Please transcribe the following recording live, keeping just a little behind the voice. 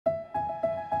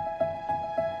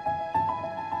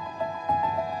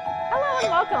and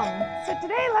welcome. So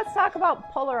today let's talk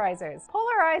about polarizers.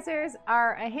 Polarizers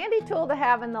are a handy tool to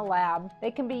have in the lab. They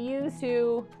can be used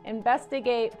to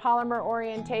investigate polymer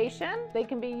orientation. They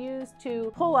can be used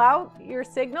to pull out your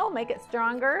signal, make it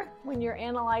stronger when you're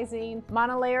analyzing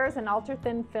monolayers and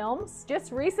ultra-thin films.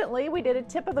 Just recently we did a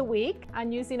tip of the week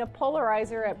on using a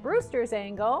polarizer at Brewster's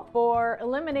angle for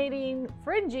eliminating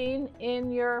fringing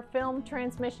in your film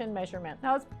transmission measurement.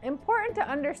 Now it's important to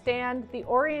understand the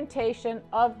orientation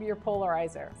of your polarizer.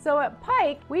 So at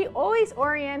Pike, we always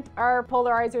orient our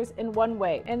polarizers in one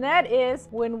way, and that is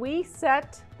when we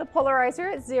set the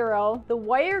polarizer at 0, the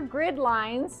wire grid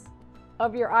lines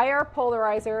of your IR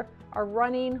polarizer are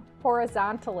running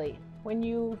horizontally. When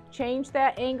you change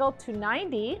that angle to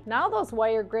 90, now those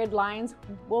wire grid lines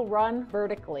will run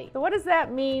vertically. So what does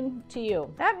that mean to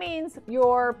you? That means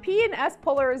your P and S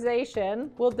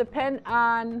polarization will depend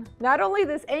on not only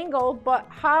this angle, but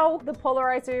how the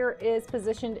polarizer is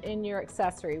positioned in your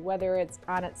accessory, whether it's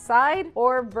on its side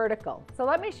or vertical. So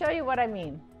let me show you what I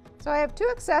mean. So I have two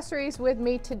accessories with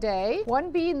me today, one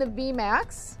being the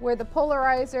VMAX, where the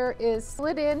polarizer is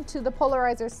slid into the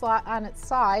polarizer slot on its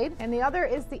side, and the other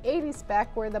is the 80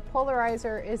 spec, where the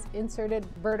polarizer is inserted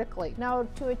vertically. Now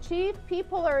to achieve P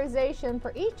polarization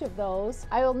for each of those,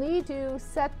 I will need to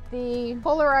set the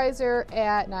polarizer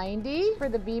at 90 for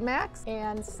the VMAX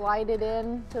and slide it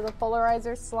in to the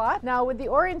polarizer slot. Now with the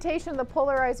orientation of the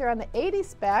polarizer on the 80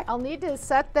 spec, I'll need to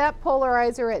set that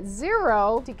polarizer at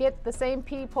 0 to get the same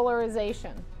P polarization.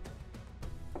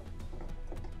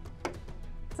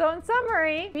 So in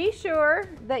summary, be sure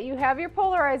that you have your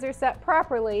polarizer set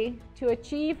properly to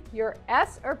achieve your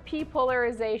S or P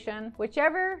polarization,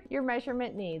 whichever your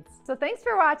measurement needs. So thanks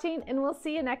for watching, and we'll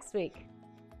see you next week.